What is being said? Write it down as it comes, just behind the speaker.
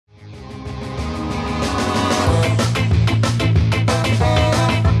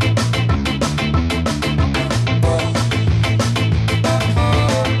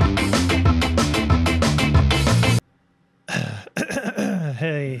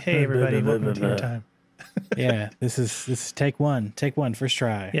Hey everybody, welcome to your time. Yeah, this is take one, first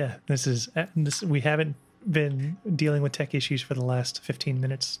try. Yeah, this. We haven't been dealing with tech issues for the last 15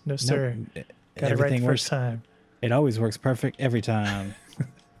 minutes. No, sir. Nope. Got it right the first time. It always works perfect every time.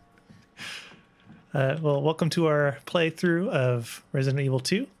 Well, welcome to our playthrough of Resident Evil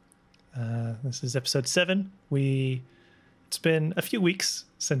 2. This is episode 7. It's been a few weeks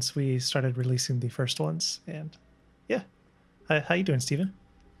since we started releasing the first ones, and yeah. How you doing, Steven?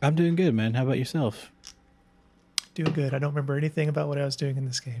 I'm doing good, man. How about yourself? Doing good. I don't remember anything about what I was doing in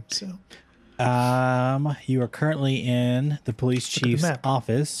this game, so. You are currently in the police chief's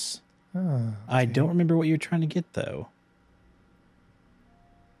office. Oh, okay. I don't remember what you're trying to get, though.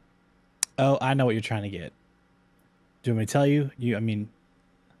 Oh, I know what you're trying to get. Do you want me to tell you?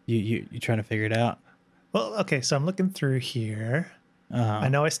 You trying to figure it out? Well, okay, so I'm looking through here. Uh-huh. I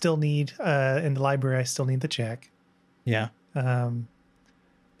know I still need, in the library, I still need the jack. Yeah.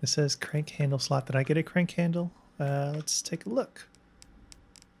 This says crank handle slot. Did I get a crank handle? Let's take a look.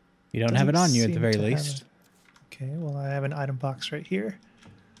 You don't have it on you at the very least. Okay, well, I have an item box right here.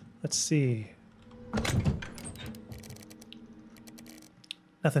 Let's see.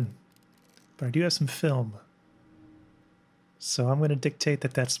 Nothing. But I do have some film. So I'm going to dictate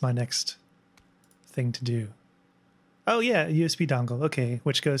that that's my next thing to do. Oh, yeah, USB dongle. Okay,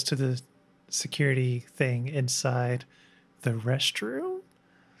 which goes to the security thing inside the restroom?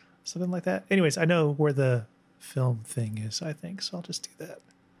 Something like that. Anyways, I know where the film thing is, I think, so I'll just do that.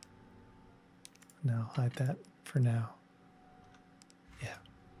 No, hide that for now. Yeah.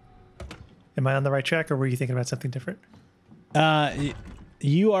 Am I on the right track, or were you thinking about something different?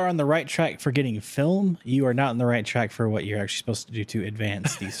 You are on the right track for getting film. You are not on the right track for what you're actually supposed to do to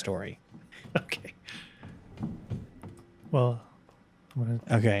advance the story. Okay. Well, I'm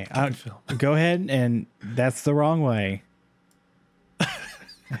gonna film. Go ahead, and that's the wrong way.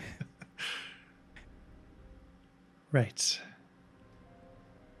 Right.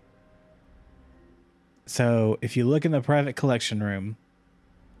 So if you look in the private collection room,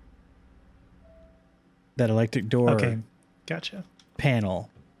 that electric door gotcha. panel,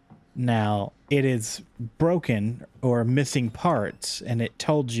 now it is broken or missing parts, and it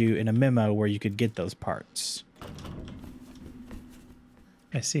told you in a memo where you could get those parts.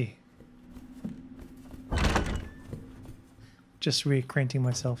 I see. Just reacquainting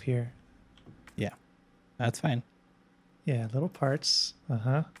myself here. Yeah, that's fine. Yeah, little parts.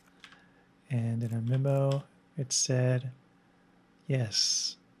 And in a memo, it said,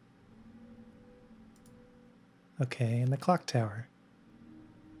 yes. Okay, in the clock tower.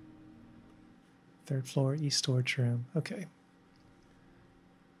 3rd floor, east storage room. Okay.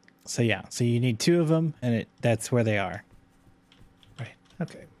 So yeah, so you need 2 of them, and that's where they are. Right,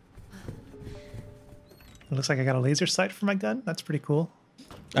 okay. It looks like I got a laser sight for my gun. That's pretty cool.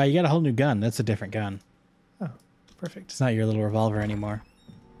 You got a whole new gun. That's a different gun. Oh, perfect. It's not your little revolver anymore.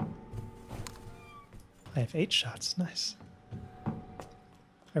 I have 8 shots. Nice.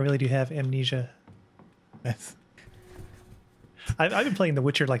 I really do have amnesia. That's... I've been playing The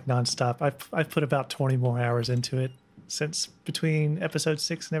Witcher like nonstop. I've put about 20 more hours into it since between episode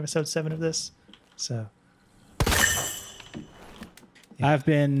 6 and episode 7 of this. So yeah. I've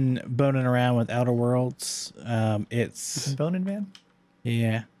been boning around with Outer Worlds. You've been boning, man?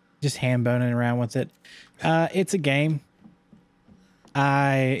 Yeah, just hand boning around with it. It's a game.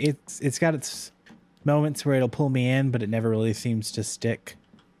 It's got its moments where it'll pull me in, but it never really seems to stick.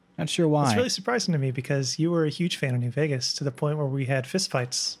 Not sure why. It's really surprising to me because you were a huge fan of New Vegas to the point where we had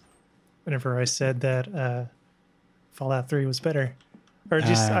fistfights whenever I said that Fallout 3 was better. Or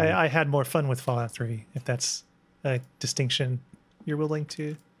just I had more fun with Fallout 3, if that's a distinction you're willing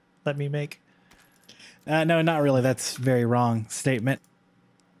to let me make. No, not really. That's a very wrong statement.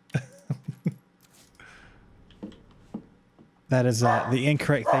 That is the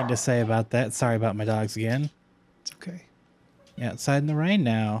incorrect thing to say about that. Sorry about my dogs again. It's okay. Yeah, outside in the rain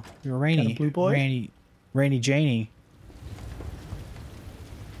now. You're rainy. Got a blue boy? Rainy Janie.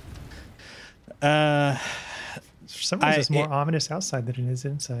 For some reason, it's more ominous outside than it is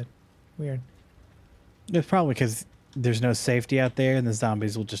inside. Weird. It's probably because there's no safety out there, and the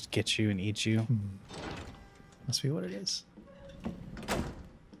zombies will just get you and eat you. Must be what it is.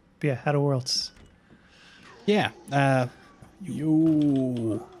 But yeah, Outer Worlds. Yeah.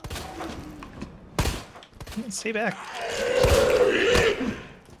 You. Stay back.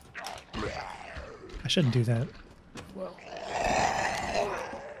 I shouldn't do that. Whoa.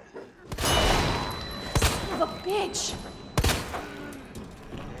 Son of a bitch.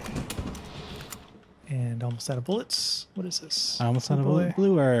 And almost out of bullets. What is this? Almost out of a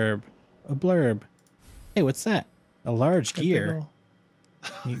blue herb. A blurb. Hey, what's that? A large gear.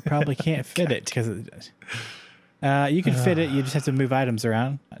 You probably can't fit it because you can fit it. You just have to move items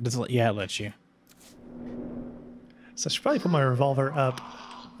around. Yeah, it lets you. So I should probably put my revolver up.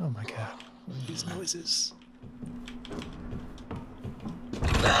 Oh my god. What are these noises?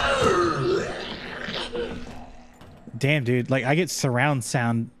 Damn, dude. Like, I get surround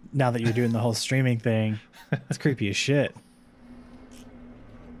sound now that you're doing the whole streaming thing. It's creepy as shit.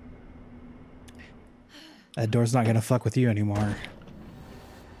 That door's not going to fuck with you anymore.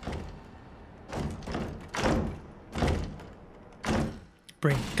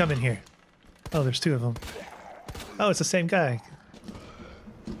 Come in here. Oh, there's two of them. Oh, it's the same guy.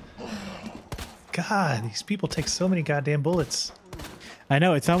 God, these people take so many goddamn bullets. I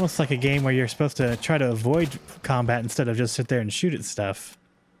know, it's almost like a game where you're supposed to try to avoid combat instead of just sit there and shoot at stuff.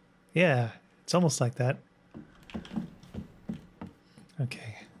 Yeah, it's almost like that.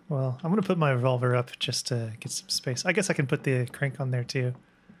 Okay, well, I'm going to put my revolver up just to get some space. I guess I can put the crank on there too,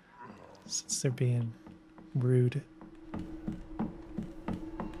 since they're being rude.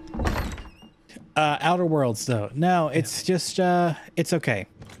 Outer Worlds, though. No, it's just, it's okay.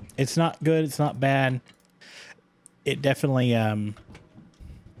 It's not good. It's not bad. It definitely, I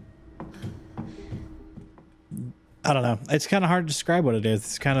don't know. It's kind of hard to describe what it is.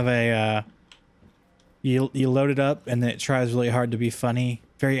 It's kind of a, you load it up and then it tries really hard to be funny.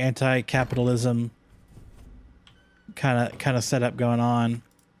 Very anti-capitalism kind of setup going on.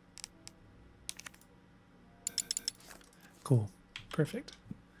 Cool. Perfect.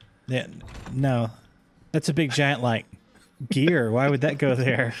 Yeah, no, that's a big giant like gear. Why would that go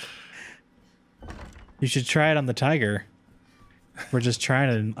there? You should try it on the tiger. We're just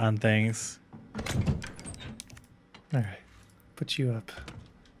trying it on things. All right, put you up.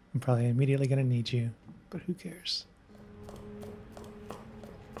 I'm probably immediately going to need you, but who cares?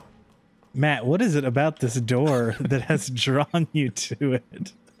 Matt, what is it about this door that has drawn you to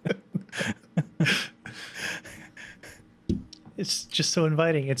it? It's just so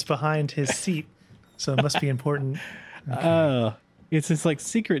inviting. It's behind his seat, so it must be important. Okay. Oh, it's this like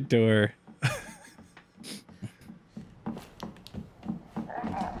secret door.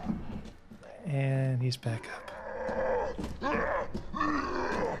 And he's back up.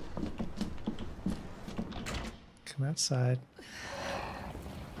 Come outside.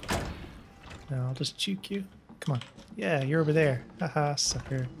 No, I'll just juke you. Come on. Yeah, you're over there. Haha,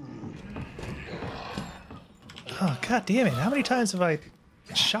 sucker. Oh, god damn it. How many times have I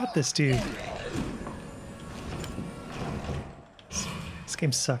shot this dude? This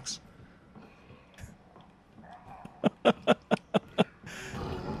game sucks.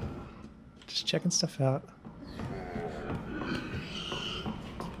 Just checking stuff out.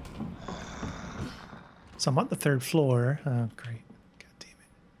 So I'm on the 3rd floor. Oh, great. God damn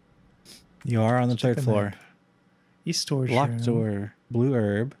it. You are on the 3rd floor. East storage Locked room. door. Blue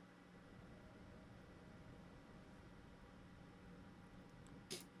herb.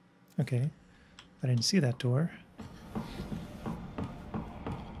 Okay. I didn't see that door.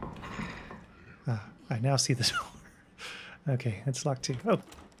 Ah, I now see the door. Okay, it's locked too. Oh.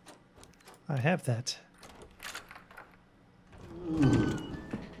 I have that.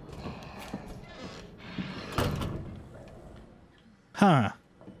 Huh.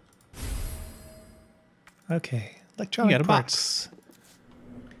 Okay. You Electronic got a parts. box.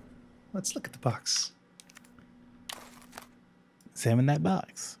 Let's look at the box. Examine that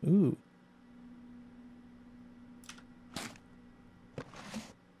box. Ooh.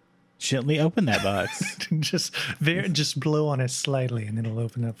 Gently open that box. just blow on it slightly and it'll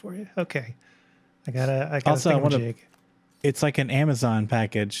open up for you. Okay. I got Also, a thingamajig. It's like an Amazon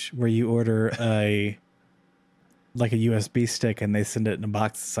package where you order a USB stick and they send it in a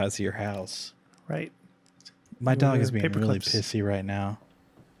box the size of your house. Right. My dog is being paper really clips. pissy right now.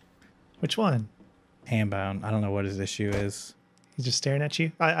 Which one? Handbound. I don't know what his issue is. He's just staring at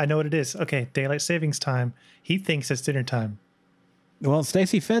you? I know what it is. Okay, daylight savings time. He thinks it's dinner time. Well,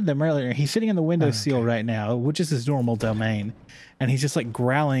 Stacy fed them earlier. He's sitting in the windowsill right now, which is his normal domain. And he's just like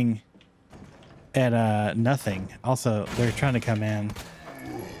growling at nothing. Also, they're trying to come in.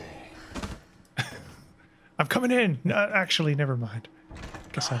 I'm coming in. No, actually, never mind.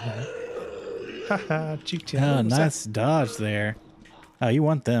 Guess I won't. Haha, cheek. Oh, nice dodge there. Oh, you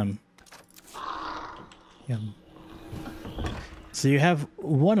want them. Yum. So you have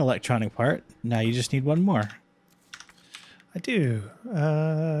one electronic part. Now you just need one more. I do.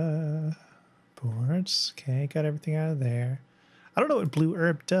 Boards. Okay, got everything out of there. I don't know what blue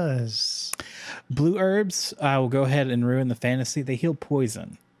herb does. Blue herbs, I will go ahead and ruin the fantasy. They heal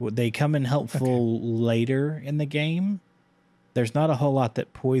poison. They come in helpful later in the game. There's not a whole lot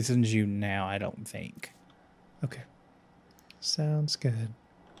that poisons you now, I don't think. Okay. Sounds good.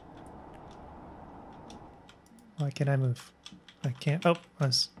 Why can't I move? I can't. Oh,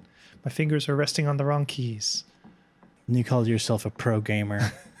 my fingers are resting on the wrong keys. And you called yourself a pro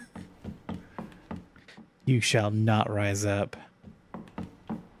gamer. You shall not rise up.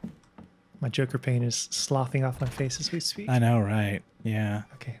 My Joker paint is sloughing off my face as we speak. I know, right? Yeah.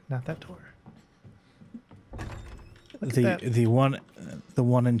 Okay, not that door. The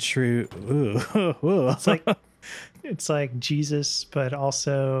one and true. Ooh. It's like Jesus, but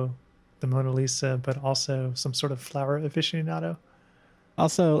also the Mona Lisa, but also some sort of flower aficionado.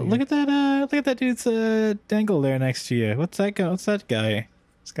 Also, Weird. look at that dude's dangle there next to you. What's that guy? What's that guy?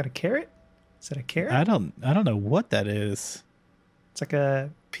 It's got a carrot. Is that a carrot? I don't know what that is. It's like a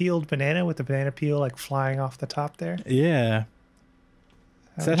peeled banana with the banana peel like flying off the top there. Yeah.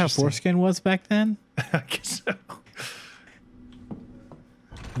 Is that how foreskin was back then? I guess so.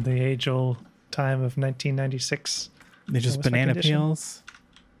 The age-old time of 1996. They're just What's my banana condition? peels.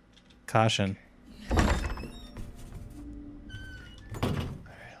 Caution.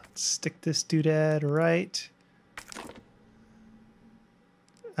 Let's stick this doodad right.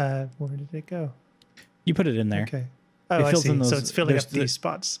 Where did it go? You put it in there. Okay. Oh, It I fills see. in those- So it's filling there's up these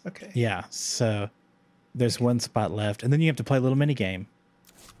spots. Okay. Yeah. So there's one spot left, and then you have to play a little mini game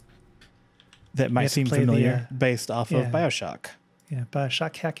that have might to seem play the, familiar based off of yeah. BioShock. Yeah,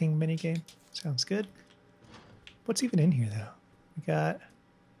 Bioshock hacking minigame. Sounds good. What's even in here, though? We got...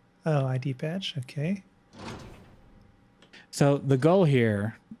 Oh, ID badge. Okay. So the goal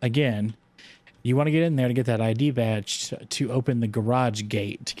here, again, you want to get in there to get that ID badge to open the garage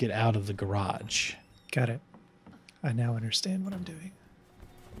gate to get out of the garage. Got it. I now understand what I'm doing.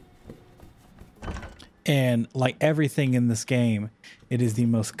 And like everything in this game, it is the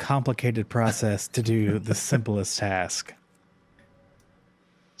most complicated process to do the simplest task.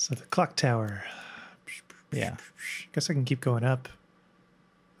 So the clock tower. Yeah. Guess I can keep going up.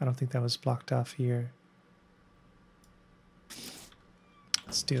 I don't think that was blocked off here.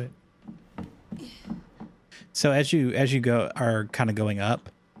 Let's do it. So as you are kind of going up,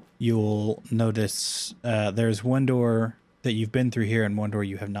 you'll notice there's one door that you've been through here and one door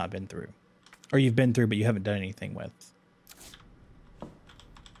you have not been through. Or you've been through but you haven't done anything with.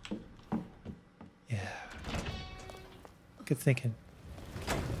 Yeah. Good thinking.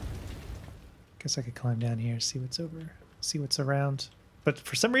 Guess I could climb down here, see what's around. But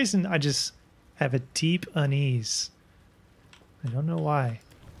for some reason, I just have a deep unease. I don't know why.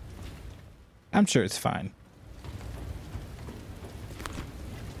 I'm sure it's fine.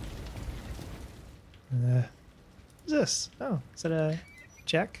 What's this? Oh, is that a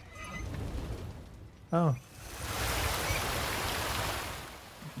jack? Oh,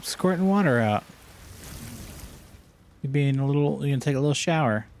 Squirting water out. You're gonna take a little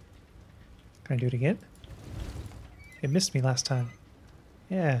shower. can I do it again? It missed me last time.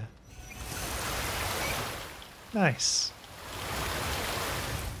 Yeah. Nice.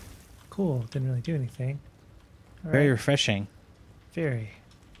 Cool. Didn't really do anything. All Very right. refreshing. Very.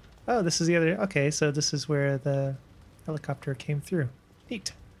 Oh, this is the other. Okay, so this is where the helicopter came through.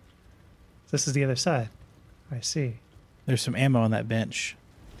 Neat. This is the other side. I see. There's some ammo on that bench.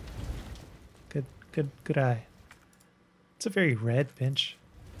 Good eye. It's a very red bench.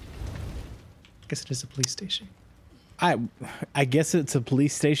 I guess it is a police station. I guess it's a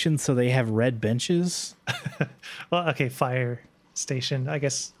police station, so they have red benches. Well, okay, fire station. I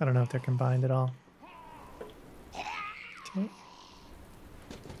guess I don't know if they're combined at all. Okay.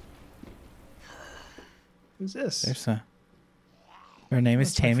 Who's this? Her name is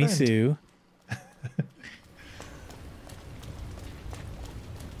That's my Tammy friend. Sue.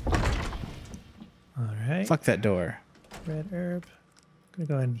 All right. Fuck that door. Red herb. I'm gonna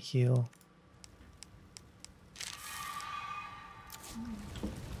go ahead and heal.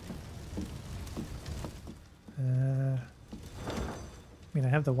 I mean, I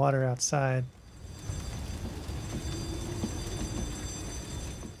have the water outside.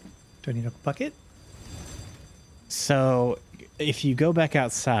 Do I need a bucket? So if you go back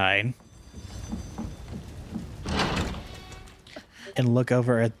outside and look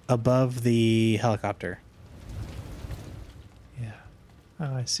over above the helicopter. Yeah.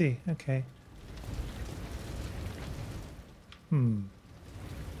 Oh, I see. Okay.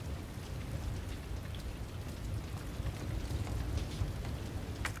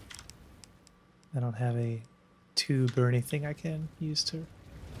 I don't have a tube or anything I can use to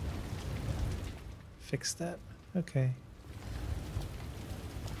fix that. Okay.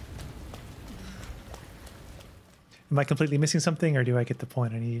 Am I completely missing something, or do I get the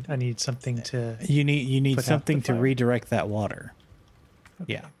point? I need something to. You need put out something the to fire. redirect that water.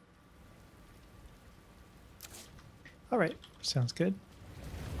 Okay. Yeah. All right. Sounds good.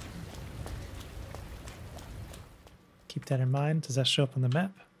 Keep that in mind. Does that show up on the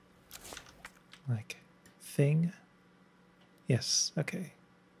map? Like, thing? Yes, okay.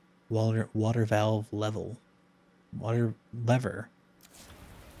 Water valve level. Water lever.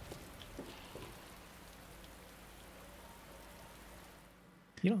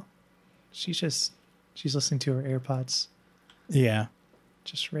 You know, she's listening to her AirPods. Yeah.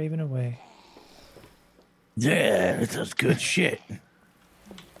 Just raving away. Yeah, that's good shit.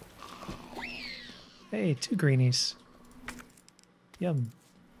 Hey, 2 greenies. Yum.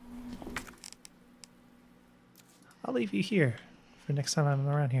 I'll leave you here for next time I'm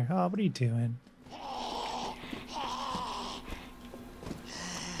around here. Oh, what are you doing?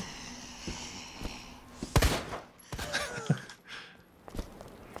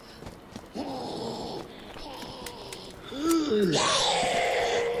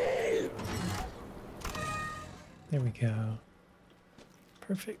 There we go.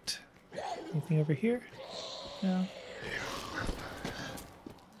 Perfect. Anything over here? No.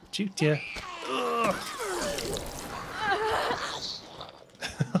 Juked ya. Ugh.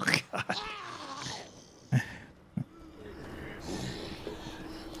 Oh god.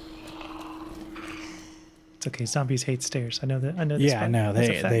 It's okay. Zombies hate stairs. I know that. I know this. Yeah, no,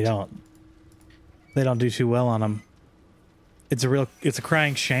 they don't. They don't do too well on them. It's a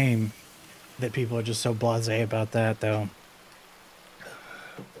crying shame that people are just so blasé about that, though.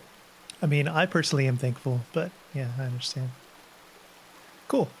 I mean, I personally am thankful, but yeah, I understand.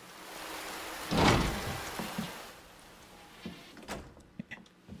 Cool.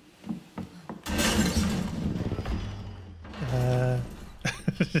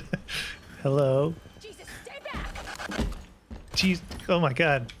 Hello. Jesus, stay back! Jeez. Oh my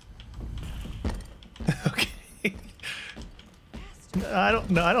god. Okay. I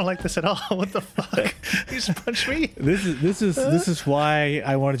don't like this at all. What the fuck? You just punched me? This is why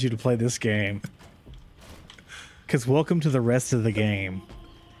I wanted you to play this game. Because welcome to the rest of the game.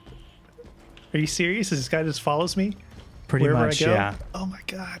 Are you serious? This guy just follows me? Pretty wherever much, I go? yeah. Oh my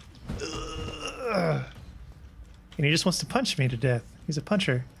god. Ugh. And he just wants to punch me to death. He's a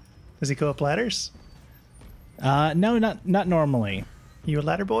puncher. Does he go up ladders? No, not normally. You a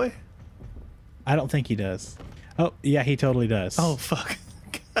ladder boy? I don't think he does. Oh, yeah, he totally does. Oh fuck.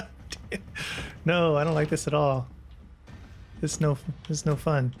 God damn. No, I don't like this at all. This is no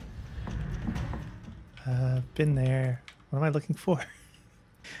fun. Been there. What am I looking for?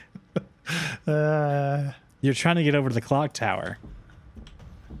 You're trying to get over to the clock tower.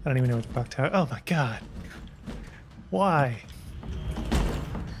 I don't even know what the clock tower. Oh my god. Why?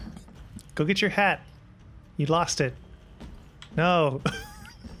 Go get your hat. You lost it. No.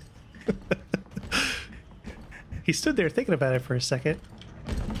 He stood there thinking about it for a second.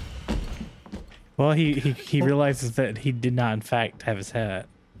 Well, he realizes that he did not, in fact, have his hat.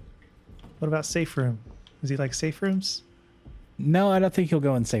 What about safe room? Does he like safe rooms? No, I don't think he'll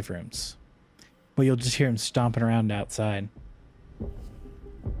go in safe rooms. Well, you'll just hear him stomping around outside.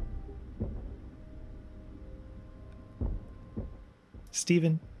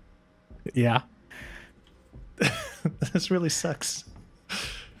 Steven, Yeah. this really sucks.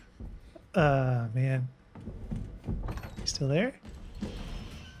 Man. You still there?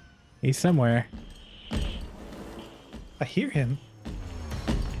 He's somewhere. I hear him.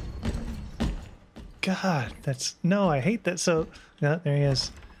 God, no, I hate that. So, yeah, there he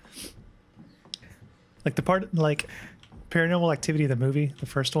is. Like the part, like Paranormal Activity, the movie, the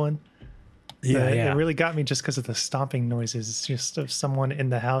first one. Yeah, yeah. It really got me just because of the stomping noises. It's just of someone in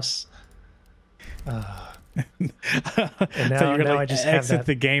the house. And now, So you're gonna I just have exit that.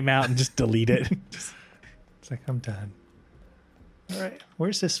 the game out and just delete it. It's like, I'm done. All right,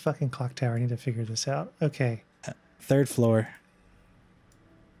 where's this fucking clock tower? I need to figure this out. Okay. 3rd floor.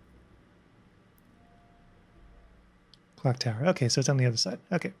 Clock tower. Okay, so it's on the other side.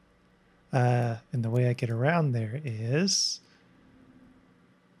 Okay. And the way I get around there is...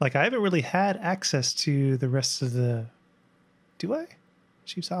 Like, I haven't really had access to the rest of the... Do I?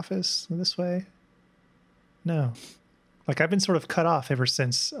 Chief's office? This way? No. Like, I've been sort of cut off ever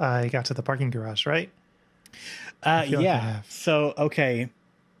since I got to the parking garage, right? I feel like I Yeah. have. So, okay.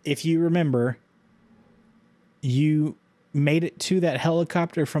 If you remember, you made it to that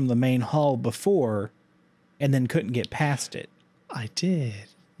helicopter from the main hall before and then couldn't get past it. I did.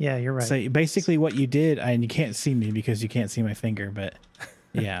 Yeah, you're right. So basically what you did, and you can't see me because you can't see my finger, but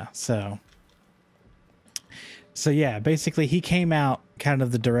yeah, so yeah, basically he came out kind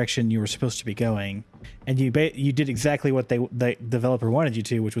of the direction you were supposed to be going, and you did exactly what the developer wanted you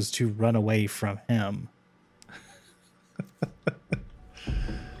to, which was to run away from him.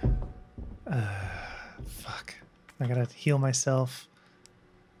 Fuck. I gotta heal myself.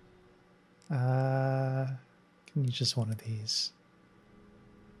 Can use just one of these.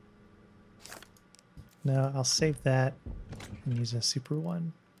 No, I'll save that and use a super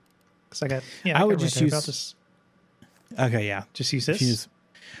one. Because I got, yeah, I got would right just there. use. I'll just Okay, yeah. use If this. you use-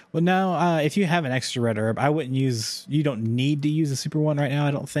 well, no. If you have an extra red herb, I wouldn't use. You don't need to use a super one right now,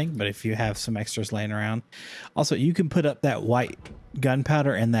 I don't think. But if you have some extras laying around, also you can put up that white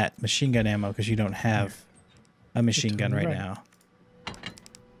gunpowder and that machine gun ammo because you don't have a machine gun totally right right. now.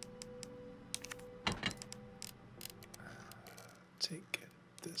 Take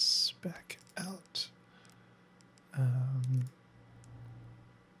this back out.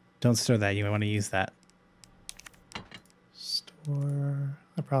 Don't store that. You want to use that. Store.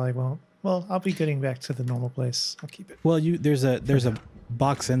 I probably won't. Well, I'll be getting back to the normal place. I'll keep it. Well, there's a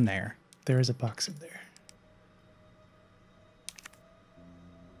box in there. There is a box in there.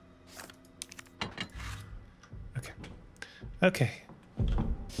 Okay. Okay.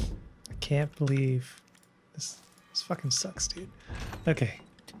 I can't believe this fucking sucks, dude. Okay.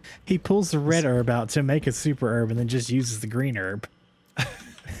 He pulls the red herb out to make a super herb and then just uses the green herb.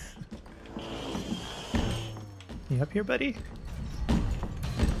 You up here, buddy?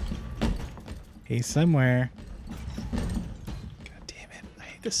 He's somewhere. God damn it. I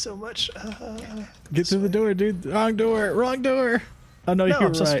hate this so much. Get through the door, dude. Wrong door. Wrong door. Oh, no, No, you're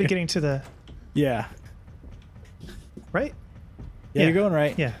I'm supposed to be right. getting to the... Yeah. Right? Yeah, you're going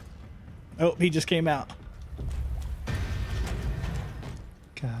right. Yeah. Oh, he just came out.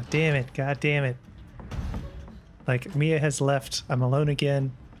 God damn it. God damn it. Like, Mia has left. I'm alone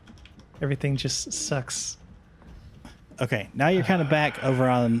again. Everything just sucks. Okay, now you're kind of back over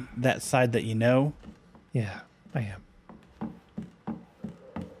on that side that you know. Yeah, I am.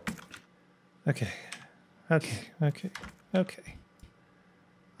 Okay. Okay. Okay. Okay.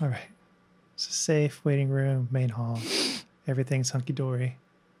 All right. It's a safe waiting room, main hall. Everything's hunky-dory.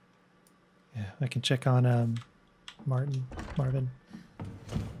 Yeah, I can check on Marvin.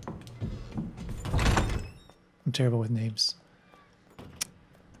 I'm terrible with names.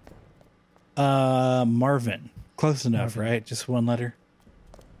 Marvin. Close enough, Marvin. right? Just one letter.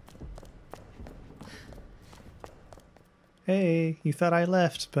 Hey, you thought I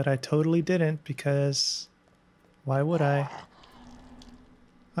left, but I totally didn't because why would I?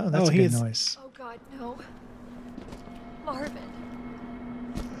 Oh, that's a good noise. Oh God, no. Marvin.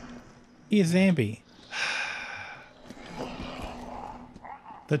 He's Zambi.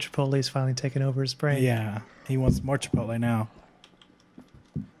 The Chipotle's finally taken over his brain. Yeah, he wants more Chipotle now.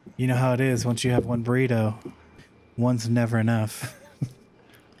 You know how it is once you have one burrito. One's never enough.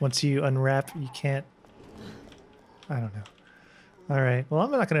 Once you unwrap, you can't. I don't know. All right. Well,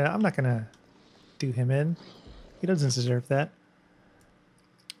 I'm not gonna do him in. He doesn't deserve that.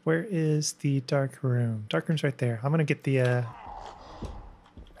 Where is the dark room? Dark room's right there. I'm gonna get the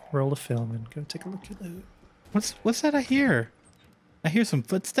roll of film and go take a look at it. What's that I hear? I hear some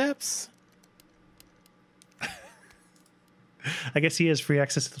footsteps. I guess he has free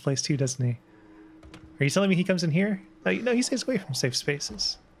access to the place too, doesn't he? Are you telling me he comes in here? No, he stays away from safe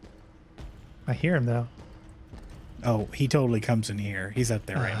spaces. I hear him though. Oh, he totally comes in here. He's up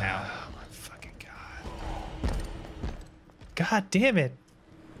there right now. Oh my fucking god. God damn it.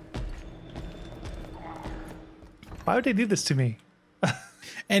 Why would they do this to me?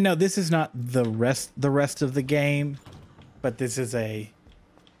 And no, this is not the rest of the game, but this is a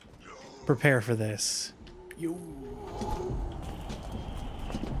prepare for this.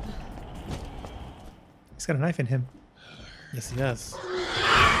 He's got a knife in him. Yes, he does.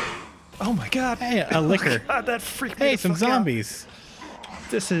 Oh my god. Hey, a liquor. God, that freaked me Hey, the some fuck out. zombies.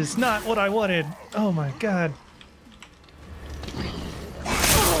 This is not what I wanted. Oh my god.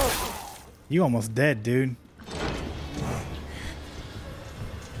 You almost dead, dude.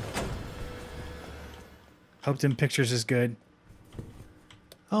 Hope them pictures is good.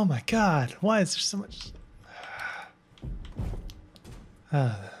 Oh my god. Why is there so much?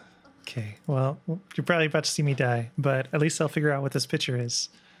 Okay. Well, you're probably about to see me die, but at least I'll figure out what this picture is.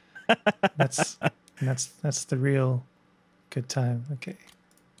 That's the real good time. Okay.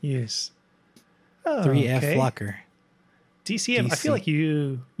 Use. Oh, 3F okay. locker. DCM. I feel like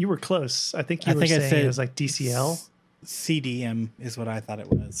you were close. I think you I were think I saying said it was like DCL. CDM is what I thought it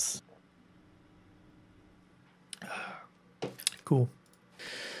was. Cool.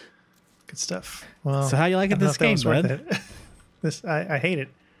 Good stuff. Well, So how you liking I don't know this if that game, was worth bud? it. This I hate it.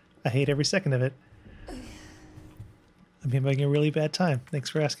 I hate every second of it. I'm having a really bad time. Thanks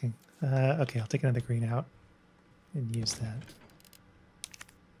for asking. Okay, I'll take another green out and use that.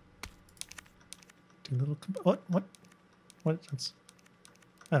 Do a little. What? That's,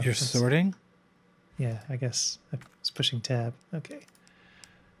 oh, You're that's- sorting? Yeah, I guess I was pushing tab. Okay.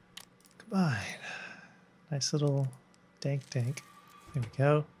 Combine. Nice little dank. There we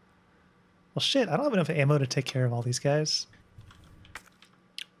go. Well, shit, I don't have enough ammo to take care of all these guys.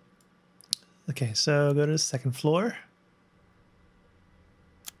 Okay, so go to the second floor.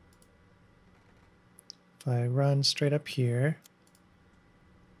 If I run straight up here,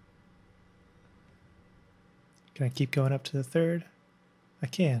 can I keep going up to the third? I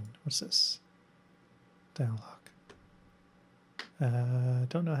can. What's this? Dialogue.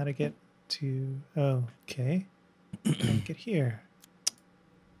 Don't know how to get to... Oh, okay. How do I get here?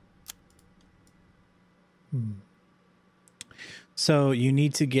 So you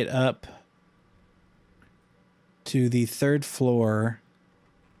need to get up to the third floor.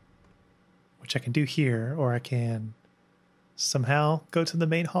 Which I can do here, or I can somehow go to the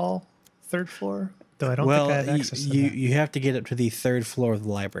main hall, third floor. Though I don't think I have access to that. You have to get up to the third floor of the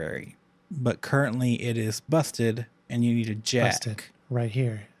library. But currently it is busted and you need a jack. Busted. Right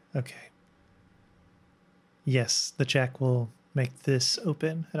here. Okay. Yes, the jack will make this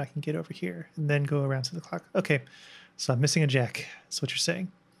open and I can get over here and then go around to the clock. Okay. So I'm missing a jack. That's what you're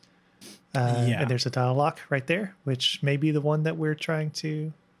saying. Yeah. And there's a dial lock right there, which may be the one that we're trying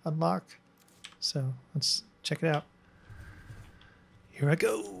to unlock. So let's check it out. Here I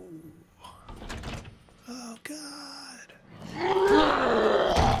go. Oh, God.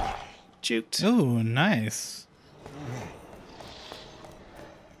 Juked. Oh, nice.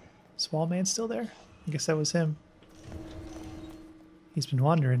 Is Wallman still there? I guess that was him. He's been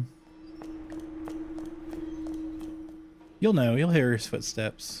wandering. You'll know. You'll hear his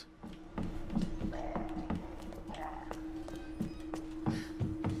footsteps.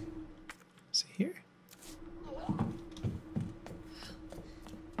 Is he here?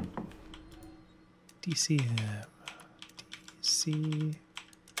 DCM. DCM.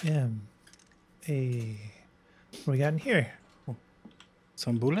 A. What do we got in here?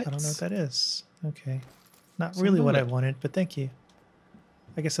 Some bullets? I don't know what that is. Okay. Not Some really what I bullet. wanted, but thank you.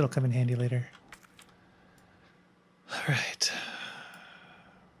 I guess it'll come in handy later. All right.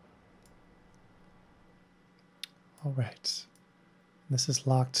 All right. This is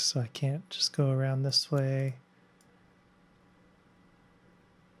locked, so I can't just go around this way.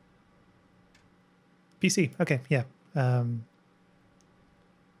 PC. Okay, yeah. I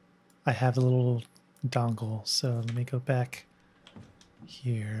have a little dongle, so let me go back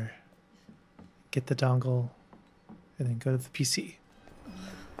here. Get the dongle, and then go to the PC.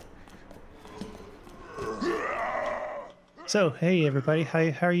 So, hey everybody,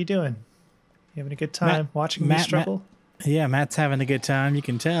 how are you doing? You having a good time watching me struggle? Yeah, Matt's having a good time. You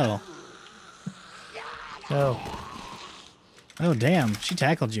can tell. No. Oh, damn. She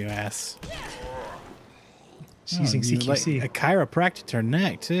tackled you, ass. She's using you CQC. Like a chiropractic to her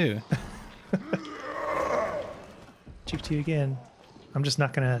neck, too. Juked you again. I'm just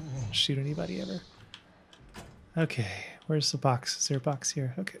not gonna shoot anybody ever. Okay, where's the box? Is there a box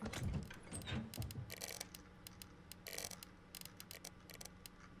here? Okay.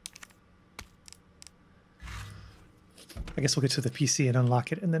 I guess we'll get to the PC and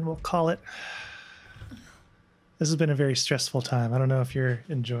unlock it, and then we'll call it. This has been a very stressful time. I don't know if you're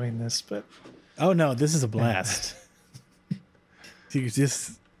enjoying this, but... Oh, no, this is a blast. You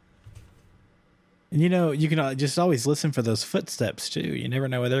just... You know, you can just always listen for those footsteps, too. You never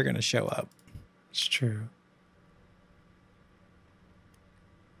know where they're going to show up. It's true.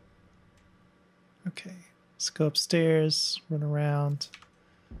 Okay, let's go upstairs, run around.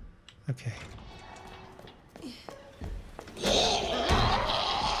 Okay.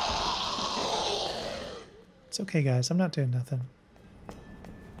 It's okay, guys. I'm not doing nothing.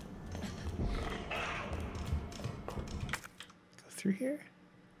 Go through here.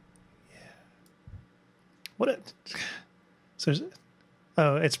 Yeah. What a... So there's...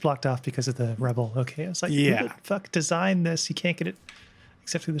 Oh, it's blocked off because of the rebel. Okay, it's like, Yeah. who the fuck designed this? You can't get it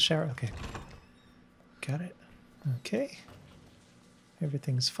except through the shower. Okay. Got it. Okay.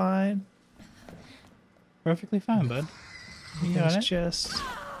 Everything's fine. Perfectly fine, bud. You got Everything's it.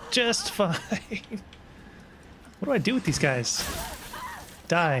 just fine. What do I do with these guys?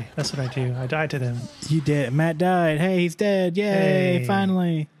 Die. That's what I do. I die to them. You did. Matt died. Hey, he's dead. Yay, Hey.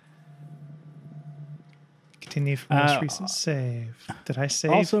 finally. Continue from most recent save. Did I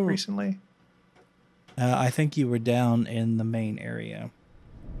save also- recently? I think you were down in the main area.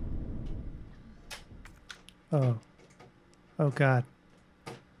 Oh. Oh, God.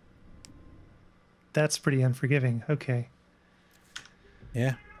 That's pretty unforgiving. Okay.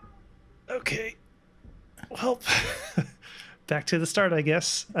 Yeah. Okay. Well, back to the start, I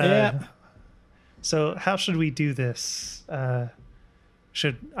guess. Yeah. So how should we do this?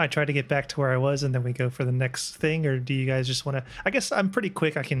 Should I try to get back to where I was and then we go for the next thing? Or do you guys just want to... I guess I'm pretty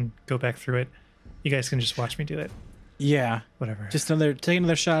quick. I can go back through it. You guys can just watch me do it. Yeah. Whatever. Just take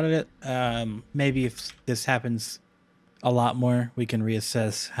another shot at it. Maybe if this happens a lot more, we can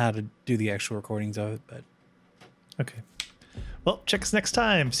reassess how to do the actual recordings of it. But okay. Well, check us next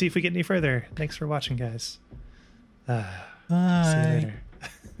time. See if we get any further. Thanks for watching, guys. See you bye. later.